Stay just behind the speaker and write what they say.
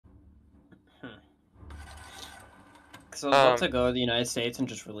So I was about to go to the United States and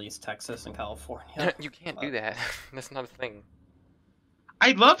just release Texas and California. You can't do that. That's not a thing.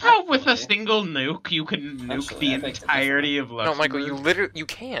 I love how with a Actually. single nuke you can nuke Actually, the I think it's entirety of No, Luxembourg. Michael, you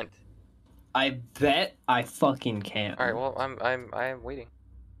can't. I bet I fucking can't. All right, well, I'm waiting.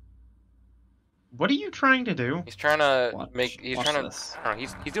 What are you trying to do? He's trying to Watch- He's watch trying this. to. I don't know,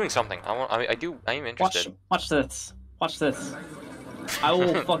 he's doing something. I am interested. Watch this. Watch this. I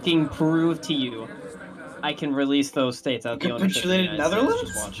will fucking prove to you I can release those states out of the ownership of the Capitulated United States.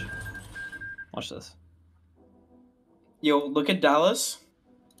 Netherlands? Just watch. Watch this. Yo, look at Dallas.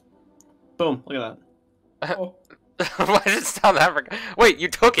 Boom. Look at that. Oh, Why is it South Africa? Wait, you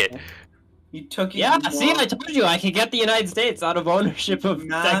took it. you took it. Yeah, you see, I moron. told you I could get the United States out of ownership of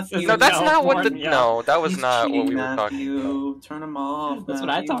Matthew. Texas. No, and that's not what the. California. No, that was He's not what cheating, we were talking about. Matthew. Turn him off. That's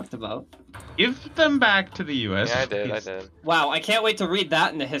what I Matthew. talked about. Give them back to the U.S. Yeah, I did. please. Wow, I can't wait to read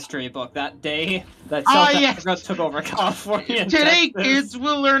that in the history book. That day that Ah, South yes. Africa took over California. and Today, Texas. kids,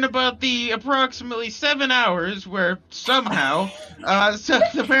 we'll learn about the approximately 7 hours where somehow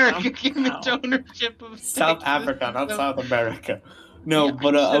South America came into ownership of South Texas. Africa, not South America. No,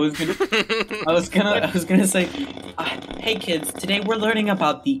 but I was gonna say, hey kids, today we're learning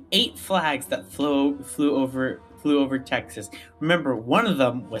about the 8 flags that flew over Texas. Remember, one of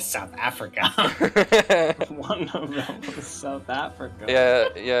them was South Africa. One of them was South Africa.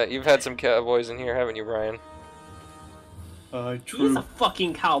 yeah. You've had some cowboys in here, haven't you, Brian? He's True. a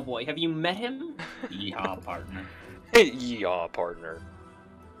fucking cowboy. Have you met him? Yeehaw, partner. Yeehaw, partner.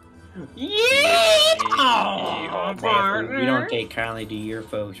 Yeah, We don't take kindly to your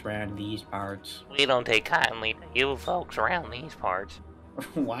folks around these parts. We don't take kindly to you folks around these parts.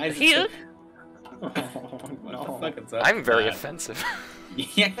 Why is You- it? What the fuck is up I'm with very that? offensive.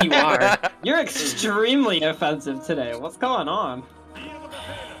 Yeah, you are. You're extremely offensive today. What's going on?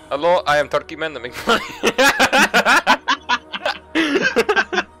 Hello, I am Turkey Man, the McFly.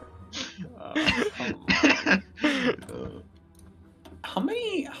 How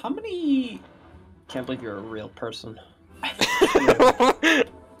many? Can't believe you're a real person.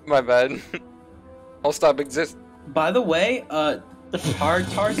 My bad. I'll stop exist. By the way,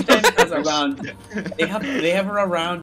 Tarstan has around. They have around